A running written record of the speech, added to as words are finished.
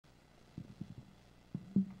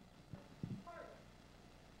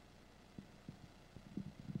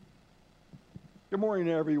Good morning,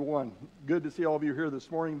 everyone. Good to see all of you here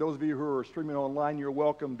this morning. Those of you who are streaming online, you're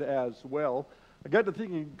welcomed as well. I got to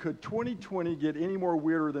thinking, could 2020 get any more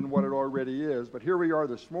weirder than what it already is? But here we are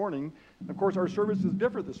this morning. Of course, our service is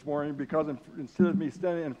different this morning because instead of me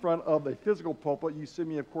standing in front of a physical pulpit, you see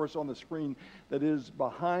me, of course, on the screen that is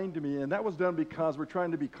behind me. And that was done because we're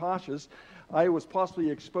trying to be cautious. I was possibly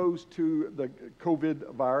exposed to the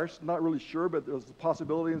COVID virus. Not really sure, but there was a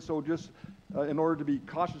possibility. And so just in order to be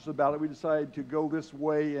cautious about it, we decided to go this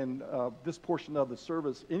way and this portion of the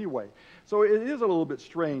service anyway. So it is a little bit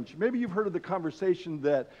strange. Maybe you've heard of the conversation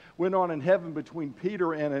that went on in heaven between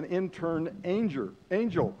Peter and an intern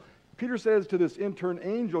angel. Peter says to this intern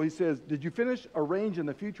angel, he says, "Did you finish arranging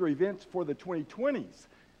the future events for the 2020s?"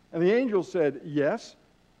 And the angel said, "Yes."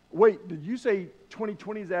 "Wait, did you say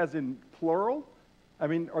 2020s as in plural? I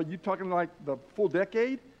mean, are you talking like the full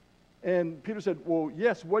decade?" And Peter said, "Well,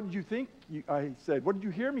 yes, what did you think I said? What did you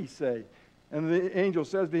hear me say?" And the angel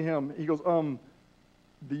says to him, he goes,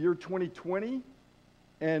 "The year 2020?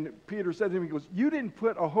 And Peter said to him, he goes, "You didn't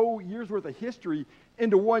put a whole year's worth of history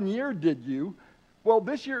into 1 year, did you?" Well,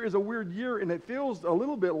 this year is a weird year, and it feels a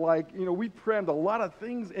little bit like, we crammed a lot of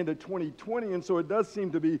things into 2020, and so it does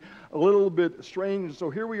seem to be a little bit strange.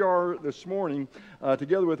 So here we are this morning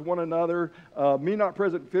together with one another, me not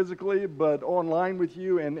present physically, but online with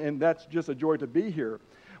you, and that's just a joy to be here.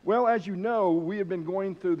 Well, as you know, we have been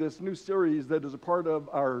going through this new series that is a part of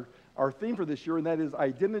our theme for this year, and that is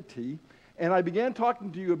identity. And I began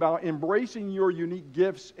talking to you about embracing your unique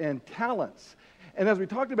gifts and talents. And as we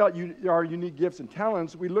talked about our unique gifts and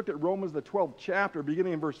talents, we looked at Romans, the 12th chapter,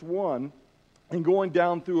 beginning in verse 1, and going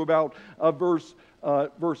down through about verse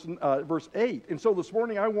 8. And so this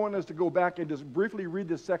morning, I want us to go back and just briefly read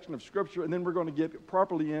this section of Scripture, and then we're going to get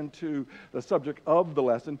properly into the subject of the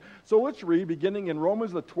lesson. So let's read, beginning in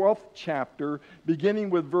Romans, the 12th chapter, beginning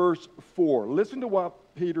with verse 4. Listen to what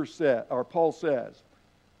Paul says.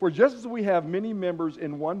 "For just as we have many members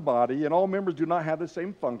in one body, and all members do not have the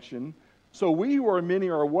same function, so we who are many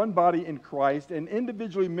are one body in Christ, and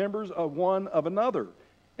individually members of one of another.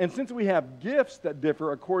 And since we have gifts that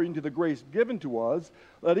differ according to the grace given to us,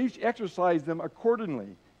 let each exercise them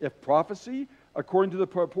accordingly. If prophecy, according to the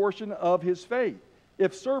proportion of his faith.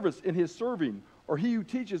 If service, in his serving. Or he who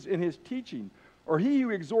teaches, in his teaching. Or he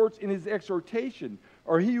who exhorts, in his exhortation.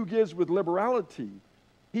 Or he who gives with liberality.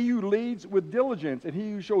 He who leads with diligence, and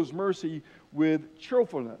he who shows mercy with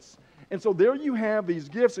cheerfulness." And so there you have these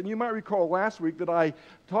gifts, and you might recall last week that I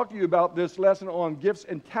talked to you about this lesson on gifts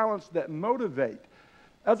and talents that motivate.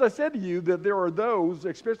 As I said to you, that there are those,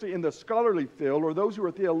 especially in the scholarly field, or those who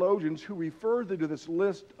are theologians, who refer to this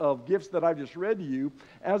list of gifts that I just read to you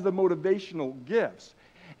as the motivational gifts.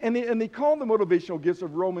 And they call the motivational gifts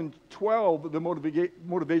of Romans 12 the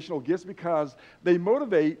motivational gifts because they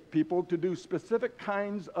motivate people to do specific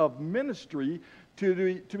kinds of ministry to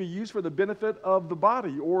be used for the benefit of the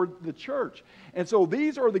body or the church. And so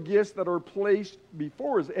these are the gifts that are placed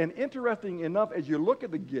before us. And interesting enough, as you look at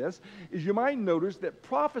the gifts, is you might notice that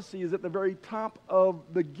prophecy is at the very top of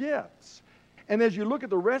the gifts. And as you look at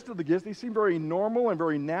the rest of the gifts, they seem very normal and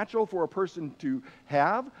very natural for a person to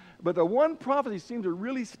have. But the one prophecy seems to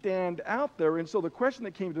really stand out there. And so the question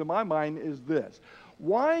that came to my mind is this.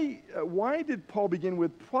 Why did Paul begin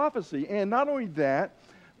with prophecy? And not only that,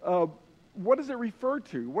 what does it refer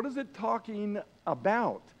to? What is it talking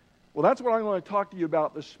about? Well, that's what I'm going to talk to you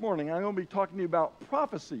about this morning. I'm going to be talking to you about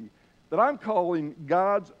prophecy that I'm calling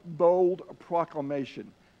God's bold proclamation.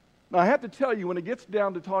 Now, I have to tell you, when it gets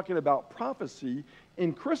down to talking about prophecy,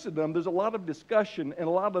 in Christendom, there's a lot of discussion and a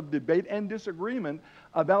lot of debate and disagreement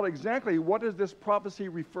about exactly what does this prophecy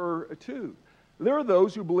refer to. There are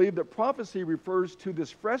those who believe that prophecy refers to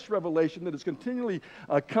this fresh revelation that is continually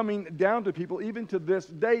coming down to people even to this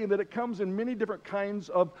day, and that it comes in many different kinds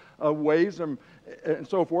of ways and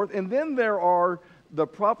so forth. And then there are the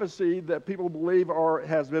prophecy that people believe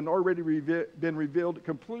has been already been revealed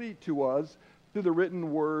completely to us through the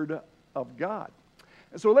written word of God.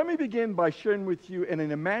 And so let me begin by sharing with you an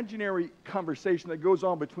imaginary conversation that goes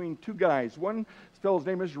on between two guys. One fellow's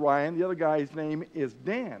name is Ryan, the other guy's name is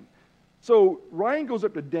Dan. So Ryan goes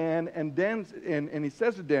up to Dan, and he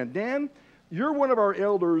says to Dan, "Dan, you're one of our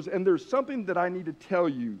elders, and there's something that I need to tell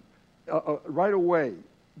you right away."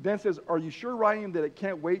 Dan says, "Are you sure, Ryan, that it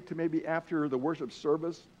can't wait to maybe after the worship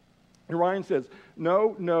service?" And Ryan says,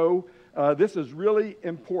 No, this is really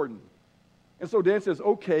important." And so Dan says,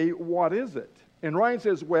 "Okay, what is it?" And Ryan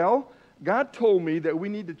says, "Well, God told me that we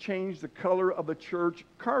need to change the color of the church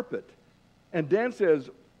carpet." And Dan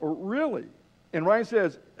says, "Oh, really?" And Ryan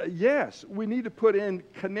says, "Yes, we need to put in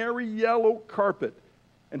canary yellow carpet."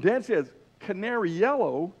 And Dan says, "Canary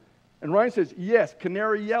yellow?" And Ryan says, yes,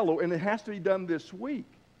 canary yellow, and it has to be done this week.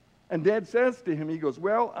 And Dad says to him, he goes,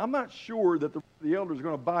 well, I'm not sure that the elders are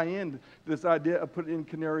going to buy into this idea of putting in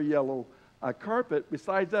canary yellow carpet.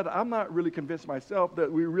 Besides that, I'm not really convinced myself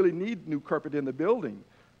that we really need new carpet in the building.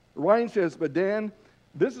 Ryan says, but Dan,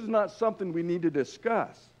 this is not something we need to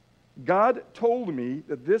discuss. God told me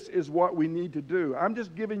that this is what we need to do. I'm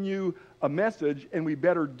just giving you a message, and we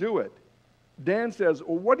better do it. Dan says,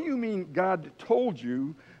 well, what do you mean God told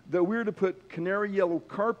you that we're to put canary yellow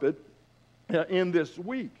carpet in this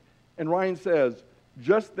week? And Ryan says,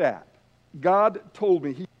 just that. God told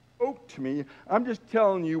me. He spoke to me. I'm just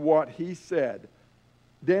telling you what he said.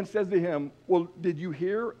 Dan says to him, well, did you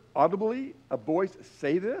hear audibly a voice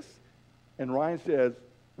say this? And Ryan says,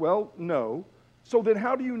 well, no. So then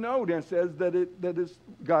how do you know, Dan says, that is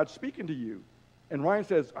God speaking to you? And Ryan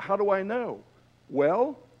says, how do I know?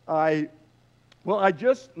 Well, I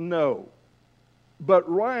just know. But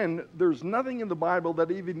Ryan, there's nothing in the Bible that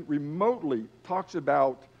even remotely talks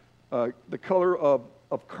about the color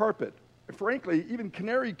of carpet. Frankly, even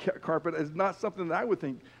canary carpet is not something that I would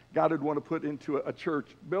think God would want to put into a church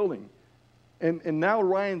building. And now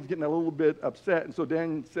Ryan's getting a little bit upset. And so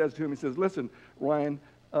Dan says to him, he says, listen, Ryan,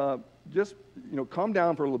 just calm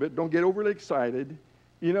down for a little bit. Don't get overly excited.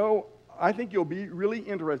 I think you'll be really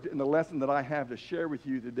interested in the lesson that I have to share with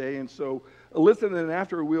you today. And so listen, and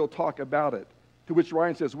after we'll talk about it. To which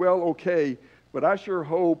Ryan says, well, okay, but I sure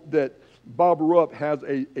hope that Bob Rupp has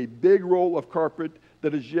a big roll of carpet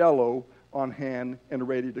that is yellow on hand and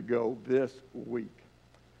ready to go this week.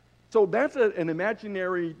 So that's an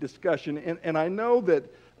imaginary discussion, and I know that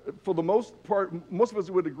for the most part, most of us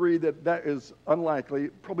would agree that that is unlikely,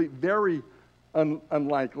 probably very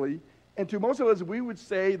unlikely. And to most of us, we would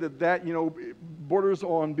say that borders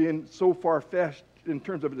on being so far-fetched in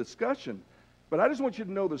terms of a discussion. But I just want you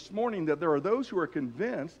to know this morning that there are those who are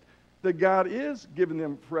convinced that God is giving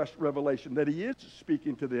them fresh revelation, that he is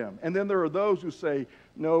speaking to them. And then there are those who say,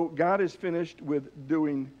 no, God is finished with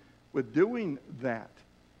doing that.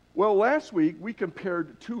 Well, last week we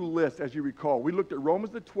compared two lists, as you recall. We looked at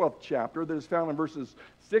Romans, the 12th chapter, that is found in verses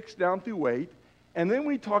 6 down through 8. And then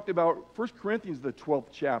we talked about 1 Corinthians, the 12th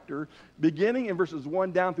chapter, beginning in verses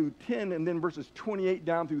 1 down through 10, and then verses 28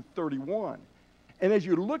 down through 31. And as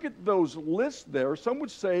you look at those lists there, some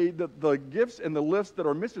would say that the gifts and the lists that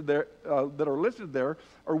are listed there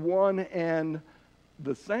are one and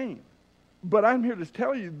the same. But I'm here to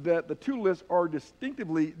tell you that the two lists are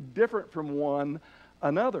distinctively different from one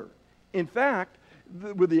another. In fact,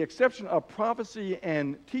 with the exception of prophecy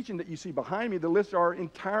and teaching that you see behind me, the lists are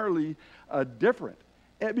entirely different.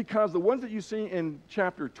 And because the ones that you see in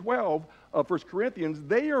chapter 12 of 1 Corinthians,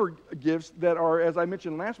 they are gifts that are, as I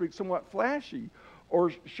mentioned last week, somewhat flashy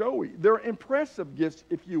or showy. They're impressive gifts,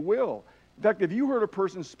 if you will. In fact, if you heard a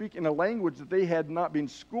person speak in a language that they had not been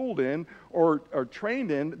schooled in or trained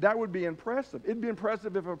in, that would be impressive. It'd be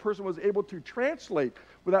impressive if a person was able to translate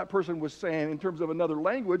what that person was saying in terms of another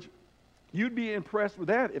language. You'd be impressed with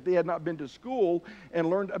that if they had not been to school and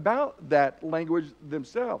learned about that language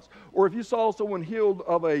themselves. Or if you saw someone healed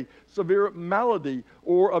of a severe malady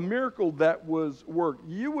or a miracle that was worked,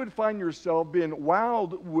 you would find yourself being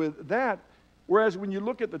wowed with that. Whereas when you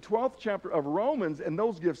look at the 12th chapter of Romans and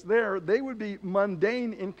those gifts there, they would be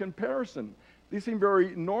mundane in comparison. These seem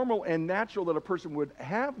very normal and natural that a person would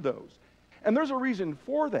have those. And there's a reason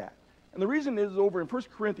for that. And the reason is over in 1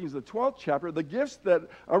 Corinthians, the 12th chapter, the gifts that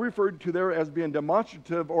are referred to there as being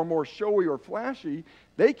demonstrative or more showy or flashy,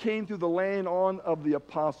 they came through the laying on of the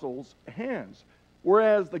apostles' hands.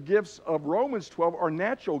 Whereas the gifts of Romans 12 are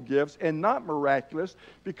natural gifts and not miraculous,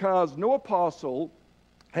 because no apostle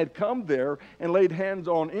had come there and laid hands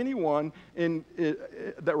on anyone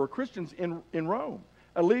that were Christians in Rome,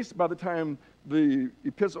 at least by the time the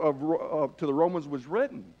epistle to the Romans was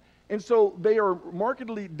written. And so they are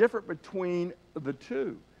markedly different between the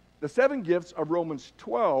two. The 7 gifts of Romans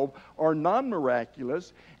 12 are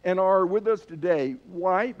non-miraculous and are with us today.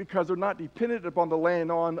 Why? Because they're not dependent upon the laying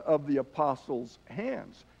on of the apostles'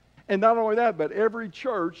 hands. And not only that, but every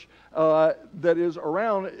church that is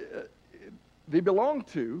around they belong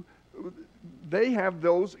to, they have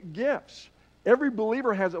those gifts. Every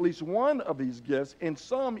believer has at least one of these gifts, and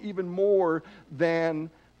some even more than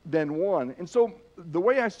one. And so the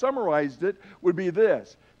way I summarized it would be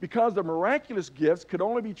this: because the miraculous gifts could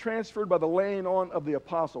only be transferred by the laying on of the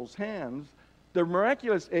apostles' hands, the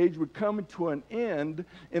miraculous age would come to an end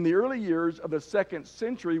in the early years of the 2nd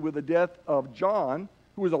century with the death of John,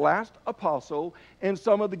 who was the last apostle, and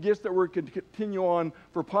some of the gifts that were to continue on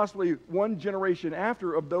for possibly one generation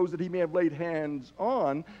after of those that he may have laid hands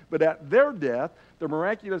on. But at their death, the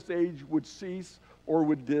miraculous age would cease or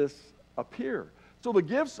would disappear. So the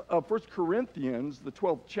gifts of 1 Corinthians, the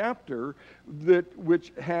 12th chapter,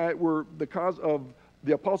 which were the cause of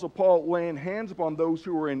the Apostle Paul laying hands upon those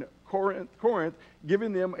who were in Corinth,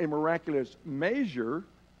 giving them a miraculous measure,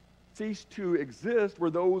 ceased to exist, where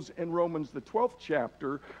those in Romans, the 12th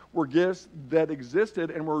chapter, were gifts that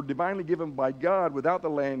existed and were divinely given by God without the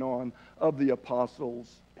laying on of the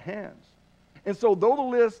apostles' hands. And so though the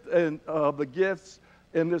list of the gifts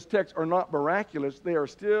in this text are not miraculous, they are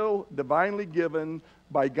still divinely given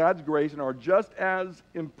by God's grace and are just as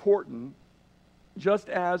important, just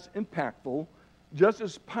as impactful, just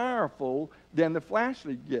as powerful than the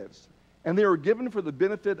fleshly gifts. And they are given for the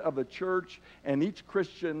benefit of the church, and each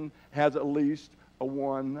Christian has at least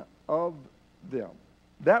one of them.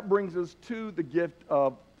 That brings us to the gift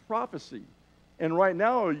of prophecy. And right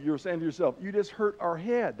now you're saying to yourself, you just hurt our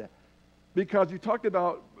head, because you talked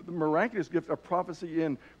about the miraculous gift of prophecy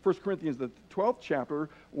in 1 Corinthians, the 12th chapter.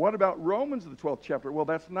 What about Romans, the 12th chapter? Well,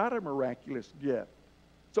 that's not a miraculous gift.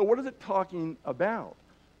 So what is it talking about?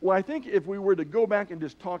 Well, I think if we were to go back and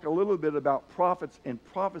just talk a little bit about prophets and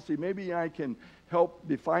prophecy, maybe I can help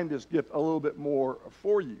define this gift a little bit more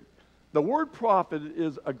for you. The word prophet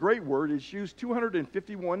is a great word. It's used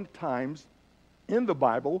 251 times in the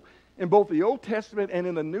Bible. In both the Old Testament and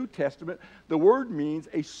in the New Testament, the word means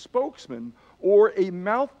a spokesman or a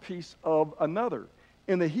mouthpiece of another.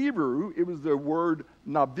 In the Hebrew, it was the word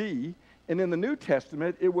navi, and in the New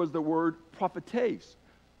Testament, it was the word prophetes.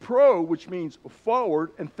 Pro, which means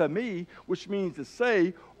forward, and themi, which means to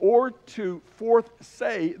say or to forth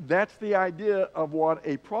say. That's the idea of what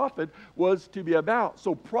a prophet was to be about.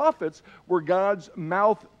 So prophets were God's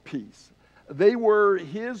mouthpiece. They were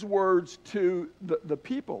his words to the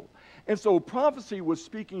people. And so prophecy was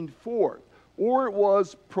speaking forth, or it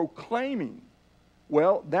was proclaiming.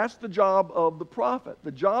 Well, that's the job of the prophet.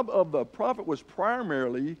 The job of the prophet was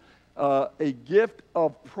primarily a gift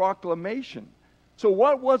of proclamation. So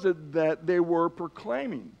what was it that they were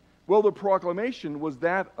proclaiming? Well, the proclamation was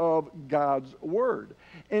that of God's word.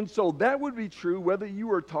 And so that would be true whether you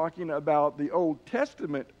were talking about the Old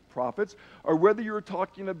Testament prophets or whether you were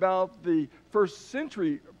talking about the first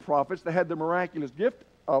century prophets that had the miraculous gift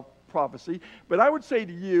of prophecy. But I would say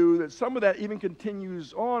to you that some of that even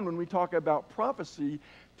continues on when we talk about prophecy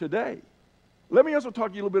today. Let me also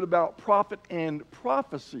talk to you a little bit about prophet and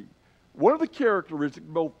prophecy. One of the characteristics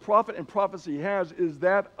both prophet and prophecy has is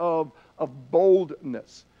that of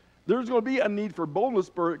boldness. There's going to be a need for boldness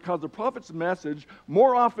because the prophet's message,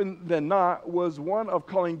 more often than not, was one of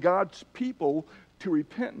calling God's people to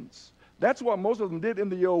repentance. That's what most of them did in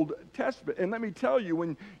the Old Testament. And let me tell you,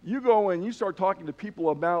 when you go and you start talking to people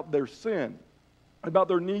about their sin, about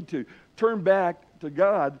their need to turn back to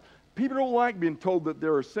God, people don't like being told that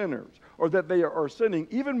they're sinners or that they are sinning.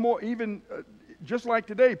 Just like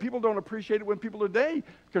today, people don't appreciate it when people today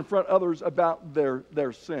confront others about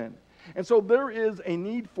their sin. And so there is a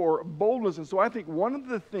need for boldness. And so I think one of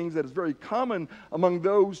the things that is very common among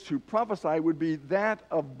those who prophesy would be that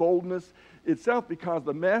of boldness itself, because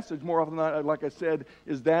the message, more often than not, like I said,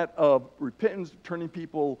 is that of repentance, turning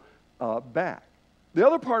people back. The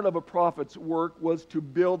other part of a prophet's work was to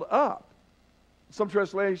build up. Some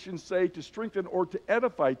translations say to strengthen or to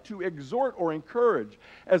edify, to exhort or encourage,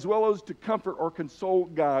 as well as to comfort or console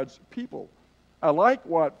God's people. I like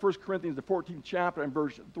what 1 Corinthians, the 14th chapter and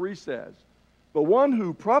verse 3 says. The one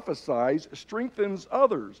who prophesies strengthens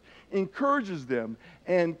others, encourages them,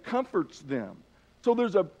 and comforts them. So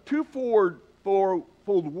there's a twofold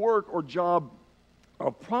work or job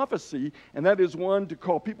of prophecy, and that is one, to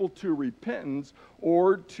call people to repentance,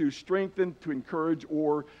 or to strengthen, to encourage,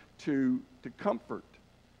 or to comfort.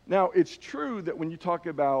 Now, it's true that when you talk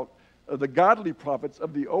about the godly prophets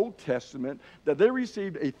of the Old Testament, that they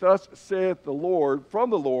received a thus saith the Lord from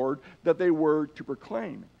the Lord that they were to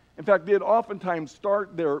proclaim. In fact, they'd oftentimes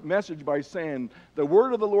start their message by saying, the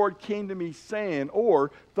word of the Lord came to me saying,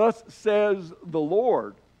 or thus says the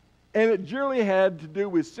Lord. And it generally had to do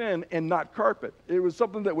with sin and not carpet. It was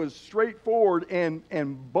something that was straightforward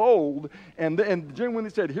and bold. And generally when they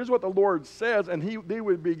said, here's what the Lord says, and they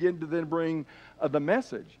would begin to then bring the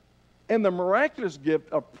message. And the miraculous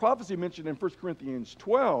gift of prophecy mentioned in 1 Corinthians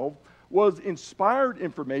 12 was inspired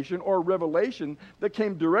information or revelation that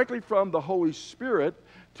came directly from the Holy Spirit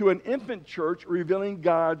to an infant church revealing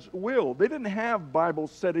God's will. They didn't have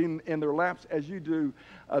Bibles sitting in their laps as you do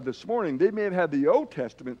this morning. They may have had the Old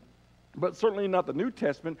Testament, but certainly not the New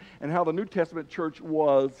Testament and how the New Testament church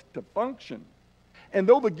was to function. And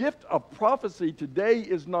though the gift of prophecy today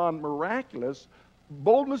is non-miraculous,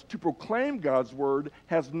 boldness to proclaim God's word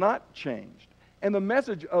has not changed. And the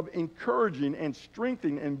message of encouraging and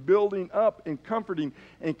strengthening and building up and comforting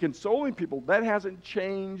and consoling people, that hasn't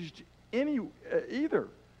changed either.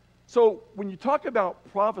 So when you talk about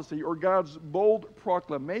prophecy or God's bold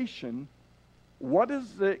proclamation, what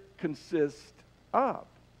does it consist of?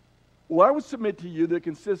 Well, I would submit to you that it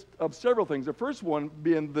consists of several things. The first one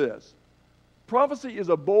being this. Prophecy is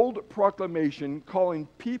a bold proclamation calling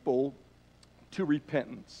people to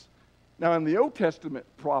repentance. Now, in the Old Testament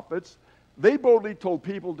prophets, they boldly told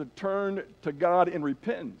people to turn to God in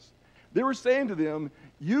repentance. They were saying to them,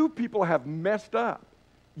 you people have messed up.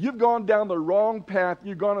 You've gone down the wrong path.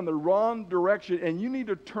 You've gone in the wrong direction, and you need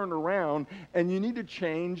to turn around, and you need to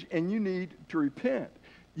change, and you need to repent.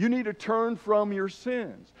 You need to turn from your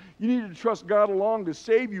sins. You need to trust God along to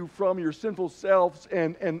save you from your sinful selves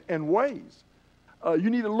and ways. You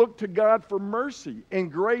need to look to God for mercy and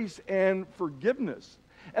grace and forgiveness.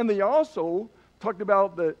 And they also talked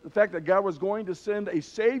about the fact that God was going to send a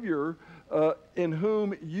Savior in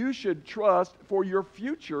whom you should trust for your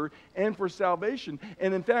future and for salvation.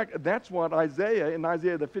 And in fact, that's what Isaiah, in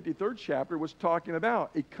Isaiah the 53rd chapter, was talking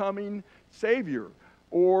about, a coming Savior,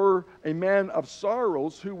 or a man of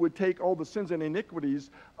sorrows who would take all the sins and iniquities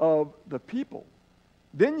of the people.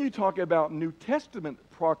 Then you talk about New Testament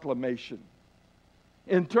proclamation.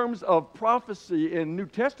 In terms of prophecy in New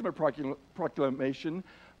Testament proclamation,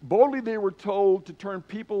 boldly they were told to turn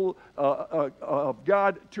people of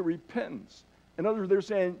God to repentance. In other words, they're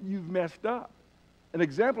saying, you've messed up. An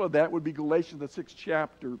example of that would be Galatians the 6th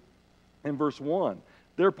chapter and verse 1.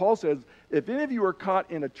 There Paul says, if any of you are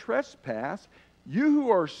caught in a trespass, you who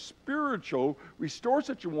are spiritual, restore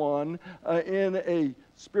such a one in a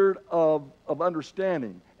spirit of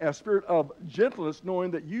understanding, a spirit of gentleness, knowing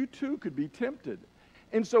that you too could be tempted.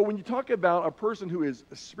 And so when you talk about a person who is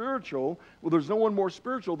spiritual, well, there's no one more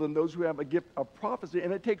spiritual than those who have a gift of prophecy.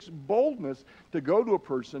 And it takes boldness to go to a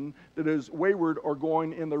person that is wayward or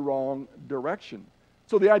going in the wrong direction.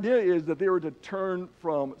 So the idea is that they were to turn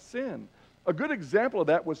from sin. A good example of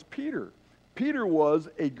that was Peter. Peter was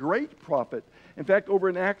a great prophet. In fact, over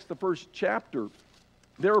in Acts, the 1st chapter,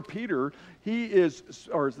 there Peter,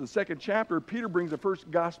 the second chapter, Peter brings the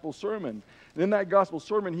first gospel sermon. And in that gospel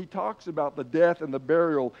sermon, he talks about the death and the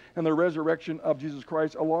burial and the resurrection of Jesus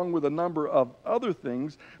Christ, along with a number of other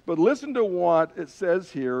things. But listen to what it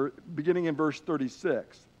says here, beginning in verse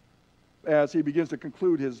 36. As he begins to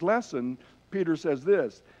conclude his lesson, Peter says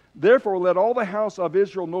this, therefore let all the house of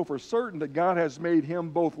Israel know for certain that God has made him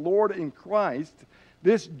both Lord and Christ,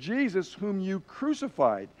 this Jesus whom you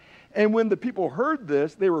crucified. And when the people heard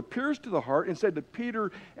this, they were pierced to the heart and said to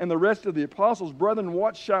Peter and the rest of the apostles, brethren,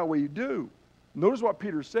 what shall we do? Notice what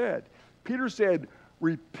Peter said. Peter said,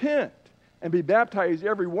 repent and be baptized,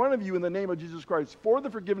 every one of you, in the name of Jesus Christ for the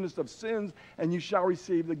forgiveness of sins, and you shall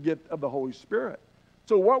receive the gift of the Holy Spirit.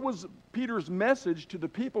 So what was Peter's message to the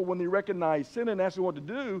people when they recognized sin and asked them what to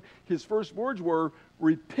do? His first words were,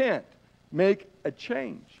 repent, make a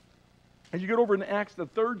change. As you get over in Acts, the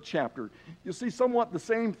 3rd chapter, you'll see somewhat the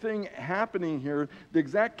same thing happening here, the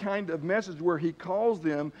exact kind of message where he calls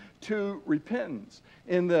them to repentance.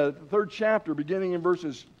 In the 3rd chapter, beginning in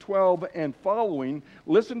verses 12 and following,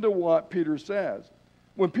 listen to what Peter says.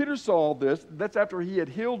 When Peter saw this, that's after he had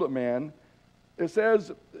healed a man, it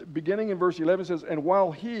says, beginning in verse 11, it says, and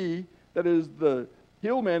while he, that is the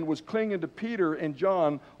healed man, was clinging to Peter and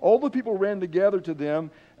John, all the people ran together to them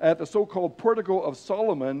at the so-called portico of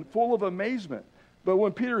Solomon, full of amazement. But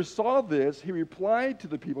when Peter saw this, he replied to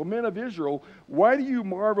the people, men of Israel, why do you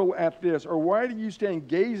marvel at this? Or why do you stand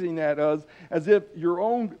gazing at us as if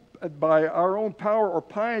by our own power or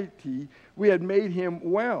piety we had made him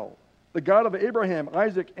well? The God of Abraham,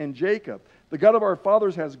 Isaac, and Jacob, the God of our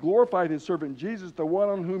fathers has glorified his servant Jesus, the one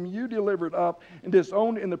on whom you delivered up and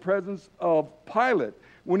disowned in the presence of Pilate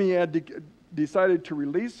when he had decided to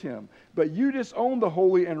release him. But you disowned the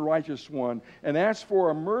holy and righteous one and asked for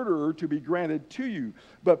a murderer to be granted to you.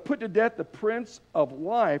 But put to death the Prince of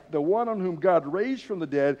Life, the one on whom God raised from the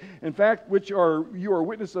dead, in fact, you are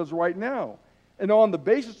witnesses right now. And on the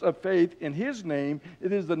basis of faith in his name,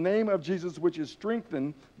 it is the name of Jesus which has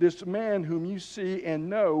strengthened this man whom you see and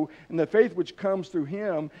know, and the faith which comes through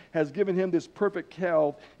him has given him this perfect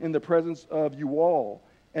health in the presence of you all.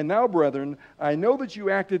 And now, brethren, I know that you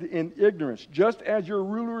acted in ignorance, just as your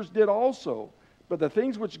rulers did also. But the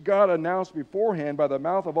things which God announced beforehand by the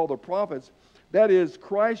mouth of all the prophets, that is,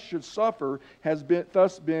 Christ should suffer, has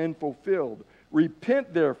thus been fulfilled.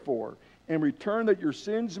 Repent, therefore, and return that your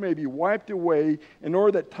sins may be wiped away, in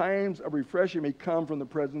order that times of refreshing may come from the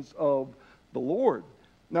presence of the Lord.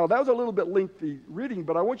 Now, that was a little bit lengthy reading,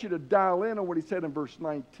 but I want you to dial in on what he said in verse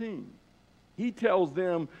 19. He tells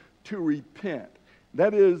them to repent.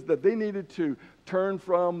 That is, that they needed to turn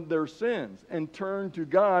from their sins and turn to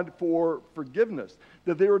God for forgiveness.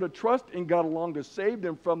 That they were to trust in God alone to save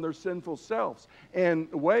them from their sinful selves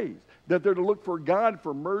and ways. That they're to look for God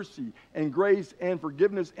for mercy and grace and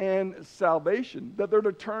forgiveness and salvation. That they're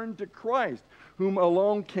to turn to Christ, whom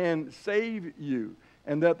alone can save you.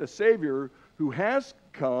 And that the Savior who has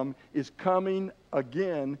come is coming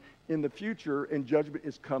again in the future, and judgment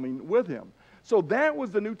is coming with him. So that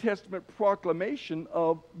was the New Testament proclamation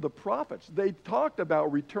of the prophets. They talked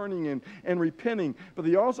about returning and repenting, but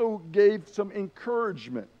they also gave some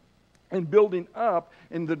encouragement and building up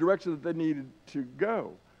in the direction that they needed to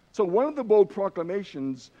go. So one of the bold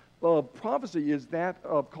proclamations of prophecy is that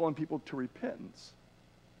of calling people to repentance.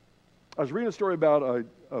 I was reading a story about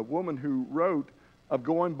a woman who wrote of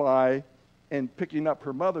going by and picking up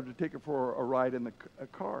her mother to take her for a ride in the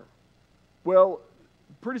car. Well,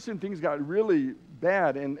 pretty soon things got really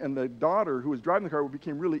bad, and the daughter who was driving the car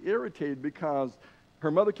became really irritated because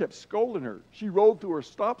her mother kept scolding her. She rolled through her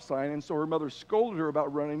stop sign, and so her mother scolded her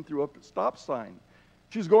about running through a stop sign.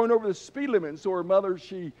 She was going over the speed limit, and so her mother,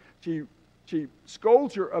 she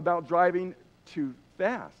scolds her about driving too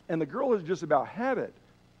fast. And the girl has just about had it.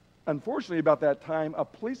 Unfortunately, about that time, a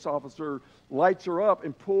police officer lights her up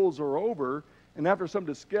and pulls her over, and after some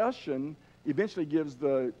discussion, eventually gives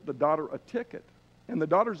the daughter a ticket. And the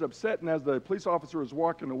daughter's upset, and as the police officer is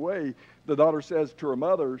walking away, the daughter says to her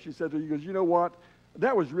mother, she said to her, you know what,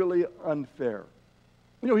 that was really unfair.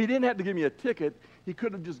 You know, he didn't have to give me a ticket, he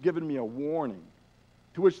could have just given me a warning.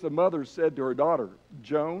 To which the mother said to her daughter,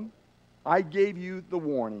 Joan, I gave you the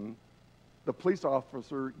warning, the police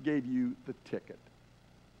officer gave you the ticket.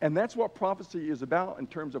 And that's what prophecy is about in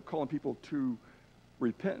terms of calling people to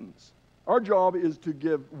repentance. Our job is to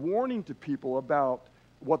give warning to people about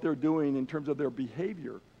what they're doing in terms of their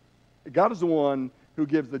behavior. God is the one who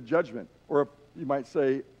gives the judgment, or you might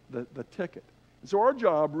say the ticket. And so our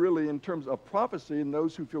job really in terms of prophecy and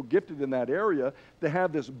those who feel gifted in that area, to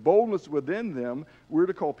have this boldness within them, we're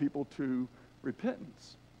to call people to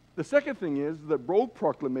repentance. The second thing is that bold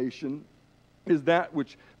proclamation is that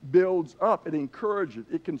which builds up, it encourages,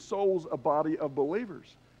 it consoles a body of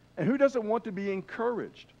believers. And who doesn't want to be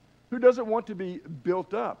encouraged? Who doesn't want to be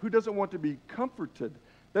built up? Who doesn't want to be comforted?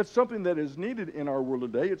 That's something that is needed in our world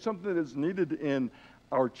today. It's something that is needed in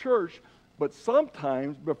our church. But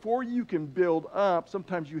sometimes, before you can build up,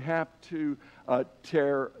 sometimes you have to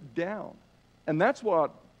tear down. And that's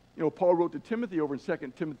what Paul wrote to Timothy over in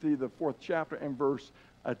 2 Timothy, the 4th chapter and verse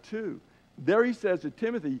 2. There he says to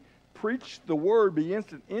Timothy, preach the word, be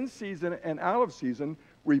instant in season and out of season,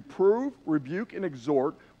 reprove, rebuke, and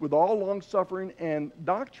exhort with all long-suffering and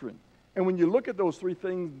doctrine. And when you look at those three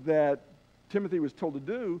things that Timothy was told to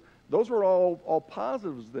do, those were all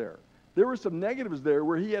positives there. There were some negatives there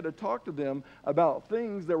where he had to talk to them about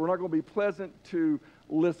things that were not going to be pleasant to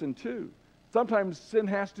listen to. Sometimes sin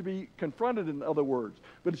has to be confronted, in other words,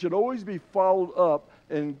 but it should always be followed up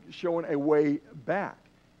and showing a way back.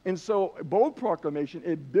 And so bold proclamation,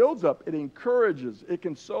 it builds up, it encourages, it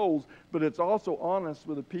consoles, but it's also honest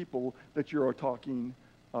with the people that you are talking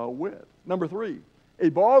with. Number 3, a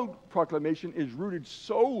bold proclamation is rooted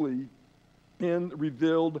solely in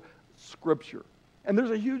revealed Scripture. And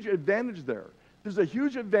there's a huge advantage there. There's a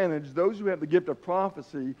huge advantage those who have the gift of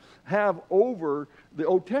prophecy have over the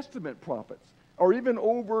Old Testament prophets, or even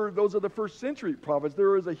over those of the first century prophets.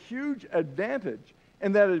 There is a huge advantage.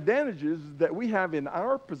 And that advantage is that we have in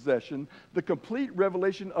our possession the complete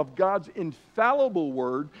revelation of God's infallible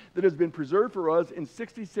word that has been preserved for us in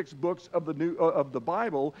 66 books of the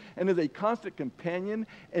Bible, and is a constant companion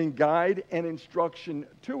and guide and instruction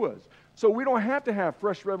to us. So we don't have to have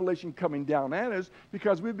fresh revelation coming down at us,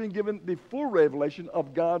 because we've been given the full revelation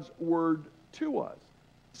of God's word to us.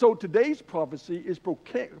 So today's prophecy is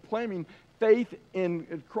proclaiming faith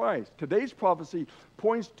in Christ. Today's prophecy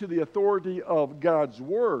points to the authority of God's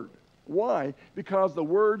word. Why? Because the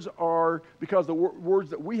words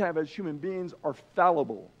that we have as human beings are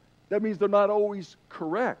fallible. That means they're not always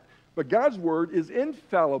correct. But God's word is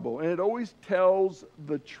infallible, and it always tells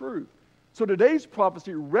the truth. So today's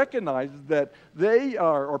prophecy recognizes that they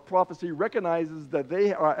are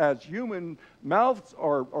as human mouths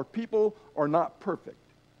or people are not perfect.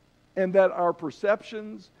 And that our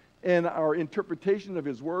perceptions and our interpretation of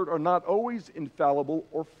His word are not always infallible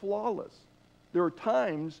or flawless. There are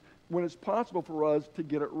times when it's possible for us to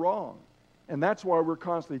get it wrong. And that's why we're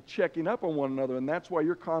constantly checking up on one another. And that's why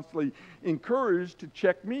you're constantly encouraged to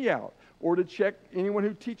check me out, or to check anyone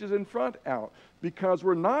who teaches in front out, because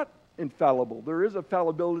we're not infallible. There is a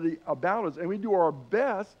fallibility about us, and we do our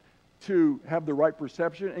best to have the right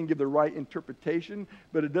perception and give the right interpretation,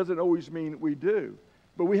 but it doesn't always mean we do.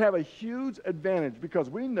 But we have a huge advantage because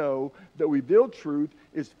we know that revealed truth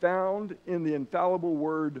is found in the infallible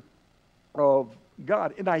Word of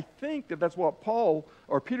God. And I think that that's what Paul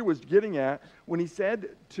or Peter was getting at when he said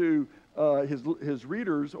to his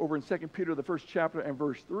readers over in 2 Peter, the first chapter and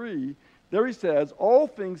verse 3, there he says, all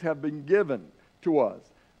things have been given to us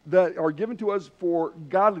that are given to us for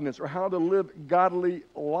godliness, or how to live godly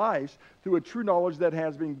lives through a true knowledge that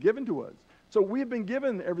has been given to us. So we have been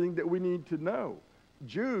given everything that we need to know.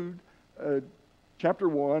 Jude, chapter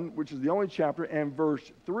 1, which is the only chapter, and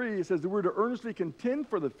verse 3, it says that we're to earnestly contend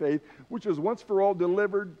for the faith which was once for all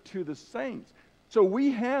delivered to the saints. So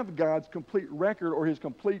we have God's complete record or his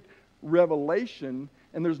complete revelation,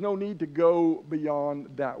 and there's no need to go beyond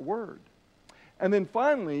that word. And then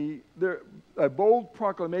finally, a bold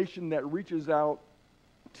proclamation that reaches out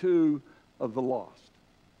to the lost.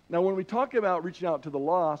 Now, when we talk about reaching out to the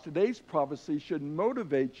lost, today's prophecy should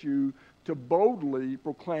motivate you to boldly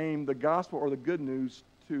proclaim the gospel or the good news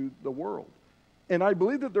to the world. And I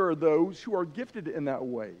believe that there are those who are gifted in that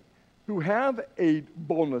way, who have a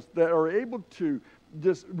boldness, that are able to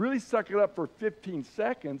just really suck it up for 15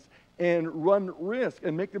 seconds and run risk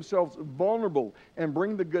and make themselves vulnerable and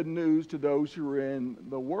bring the good news to those who are in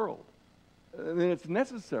the world. And it's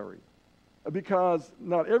necessary because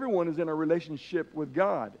not everyone is in a relationship with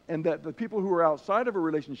God, and that the people who are outside of a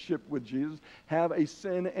relationship with Jesus have a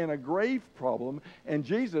sin and a grave problem, and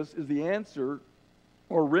Jesus is the answer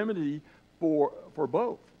or remedy for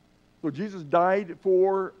both. So Jesus died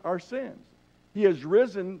for our sins. He has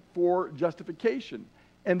risen for justification,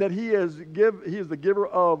 and that he is the giver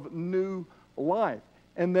of new life,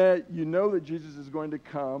 and that you know that Jesus is going to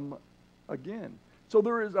come again. So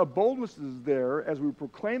there is a boldness there as we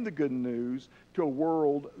proclaim the good news to a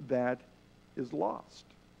world that is lost.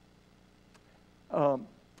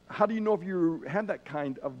 How do you know if you have that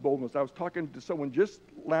kind of boldness? I was talking to someone just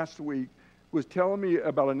last week who was telling me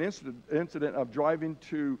about an incident of driving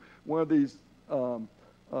to one of these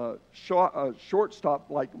shortstop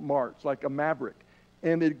like marts, like a Maverick.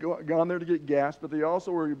 And they'd gone there to get gas, but they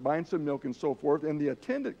also were buying some milk and so forth. And the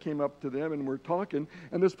attendant came up to them and we're talking.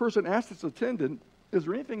 And this person asked this attendant, is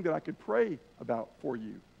there anything that I could pray about for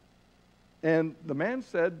you? And the man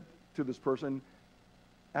said to this person,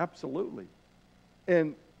 absolutely.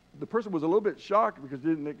 And the person was a little bit shocked because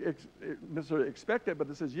they didn't necessarily expect that, but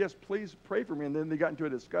they says, yes, please pray for me. And then they got into a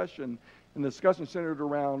discussion, and the discussion centered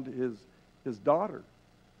around his daughter.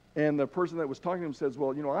 And the person that was talking to him says,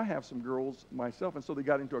 well, I have some girls myself. And so they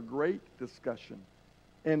got into a great discussion.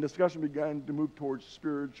 And discussion began to move towards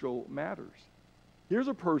spiritual matters. Here's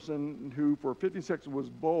a person who, for 15 seconds, was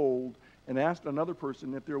bold and asked another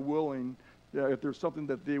person if they're willing, if there's something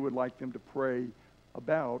that they would like them to pray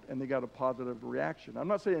about, and they got a positive reaction. I'm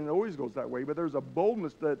not saying it always goes that way, but there's a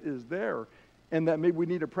boldness that is there, and that maybe we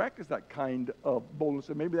need to practice that kind of boldness.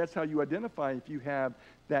 And maybe that's how you identify if you have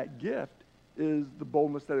that gift, is the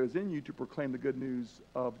boldness that is in you to proclaim the good news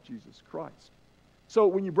of Jesus Christ. So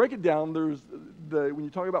when you break it down, when you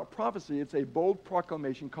talk about prophecy, it's a bold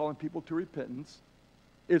proclamation calling people to repentance.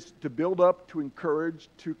 It's to build up, to encourage,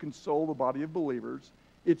 to console the body of believers.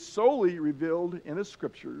 It's solely revealed in the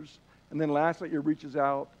Scriptures. And then lastly, it reaches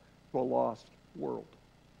out to a lost world.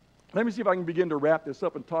 Let me see if I can begin to wrap this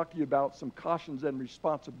up and talk to you about some cautions and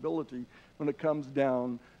responsibility when it comes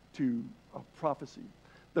down to prophecy.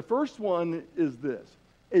 The first one is this.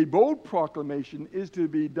 A bold proclamation is to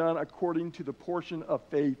be done according to the portion of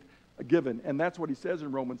faith given. And that's what he says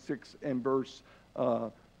in Romans 12 and verse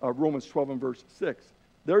 6.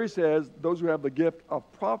 There he says, those who have the gift of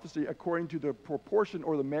prophecy according to the proportion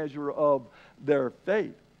or the measure of their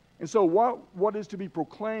faith. And so what is to be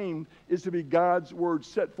proclaimed is to be God's word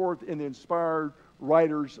set forth in the inspired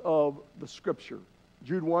writers of the Scripture.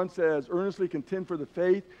 Jude 1 says, earnestly contend for the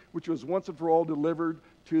faith which was once and for all delivered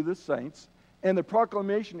to the saints. And the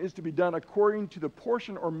proclamation is to be done according to the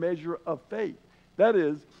portion or measure of faith. That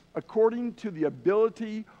is, according to the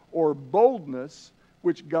ability or boldness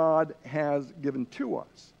which God has given to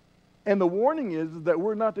us. And the warning is that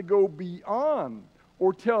we're not to go beyond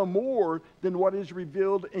or tell more than what is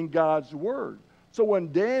revealed in God's Word. So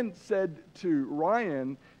when Dan said to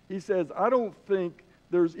Ryan, he says, I don't think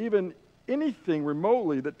there's even anything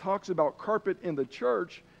remotely that talks about carpet in the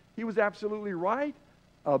church. He was absolutely right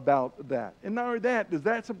about that. And not only that, is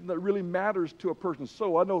that something that really matters to a person's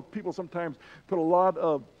soul? I know people sometimes put a lot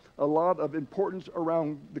of importance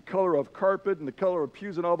around the color of carpet and the color of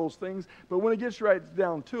pews and all those things, but when it gets right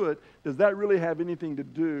down to it, does that really have anything to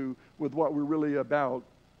do with what we're really about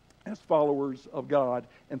as followers of God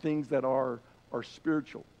and things that are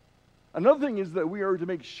spiritual? Another thing is that we are to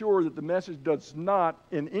make sure that the message does not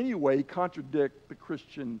in any way contradict the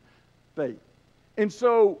Christian faith. And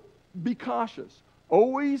so be cautious.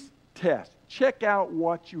 Always test. Check out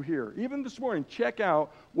what you hear. Even this morning, check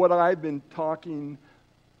out what I've been talking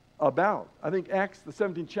about. I think Acts, the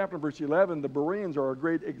 17th chapter, verse 11, the Bereans are a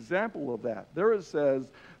great example of that. There it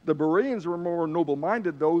says, the Bereans were more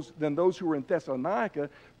noble-minded than those who were in Thessalonica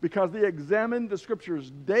because they examined the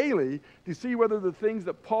Scriptures daily to see whether the things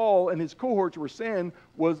that Paul and his cohorts were saying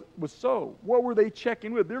was so. What were they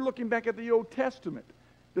checking with? They're looking back at the Old Testament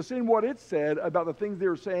to see what it said about the things they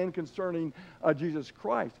were saying concerning Jesus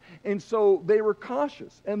Christ. And so they were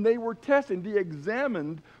cautious, and they were testing. They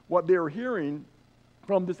examined what they were hearing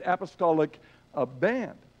from this apostolic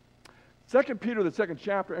band. 2 Peter, the 2nd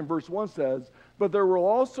chapter, and verse 1 says, but there were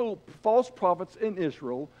also false prophets in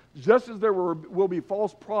Israel, just as there will be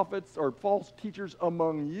false prophets or false teachers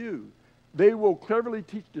among you. They will cleverly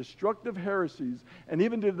teach destructive heresies and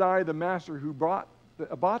even deny the master who bought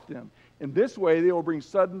them. In this way, they will bring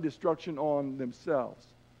sudden destruction on themselves.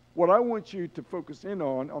 What I want you to focus in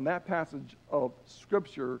on that passage of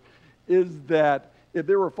Scripture is that if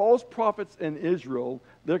there were false prophets in Israel,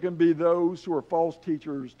 there can be those who are false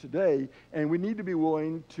teachers today, and we need to be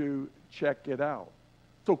willing to check it out.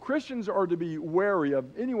 So Christians are to be wary of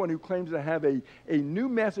anyone who claims to have a new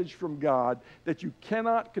message from God that you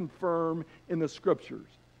cannot confirm in the Scriptures.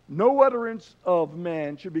 No utterance of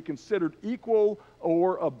man should be considered equal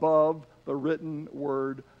or above the written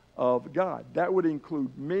word of God. That would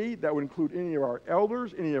include me. That would include any of our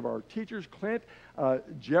elders, any of our teachers, Clint,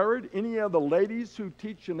 Jared, any of the ladies who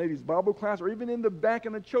teach in ladies' Bible class, or even in the back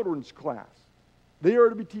in the children's class. They are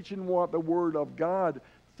to be teaching what the Word of God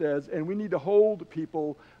says, and we need to hold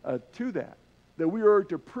people to that. That we are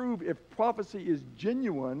to prove if prophecy is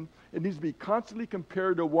genuine, it needs to be constantly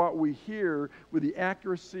compared to what we hear with the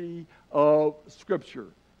accuracy of Scripture.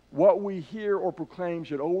 What we hear or proclaim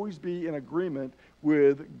should always be in agreement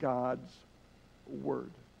with God's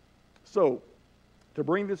Word. So, to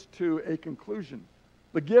bring this to a conclusion,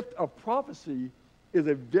 the gift of prophecy is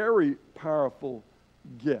a very powerful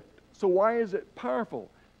gift. So why is it powerful?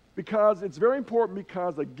 Because it's very important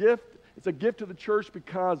because it's a gift to the church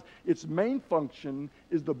because its main function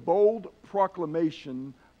is the bold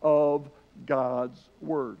proclamation of God's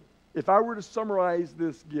Word. If I were to summarize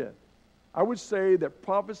this gift, I would say that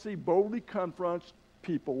prophecy boldly confronts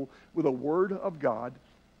people with a word of God,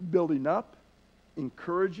 building up,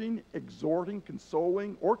 encouraging, exhorting,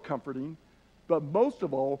 consoling, or comforting, but most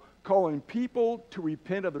of all, calling people to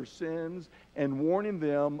repent of their sins and warning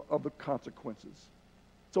them of the consequences.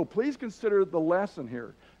 So please consider the lesson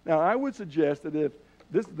here. Now, I would suggest that if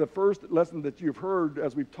this is the first lesson that you've heard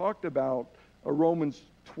as we've talked about Romans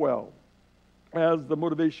 12 as the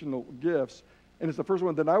motivational gifts, and it's the first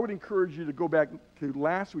one, then I would encourage you to go back to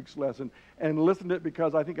last week's lesson and listen to it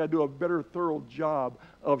because I think I do a better thorough job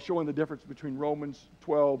of showing the difference between Romans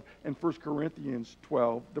 12 and 1 Corinthians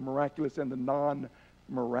 12, the miraculous and the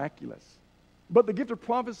non-miraculous. But the gift of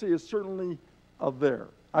prophecy is certainly there.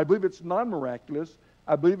 I believe it's non-miraculous.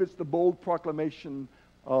 I believe it's the bold proclamation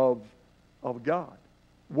of God.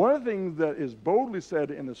 One of the things that is boldly said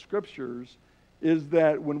in the Scriptures is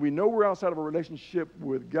that when we know we're outside of a relationship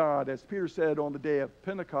with God, as Peter said on the day of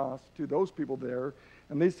Pentecost to those people there,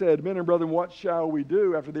 and they said, men and brethren, what shall we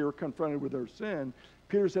do after they were confronted with their sin?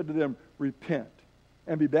 Peter said to them, repent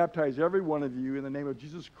and be baptized, every one of you, in the name of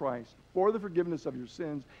Jesus Christ for the forgiveness of your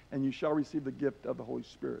sins, and you shall receive the gift of the Holy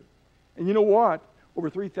Spirit. And you know what? Over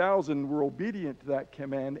 3,000 were obedient to that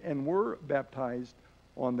command and were baptized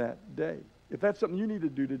on that day. If that's something you need to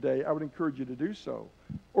do today, I would encourage you to do so.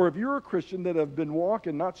 Or if you're a Christian that have been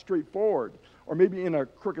walking not straightforward, or maybe in a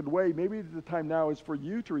crooked way, maybe the time now is for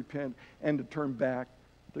you to repent and to turn back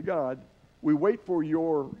to God. We wait for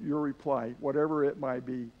your reply, whatever it might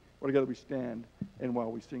be. Well, together we stand, and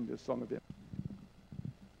while we sing this song of hymn.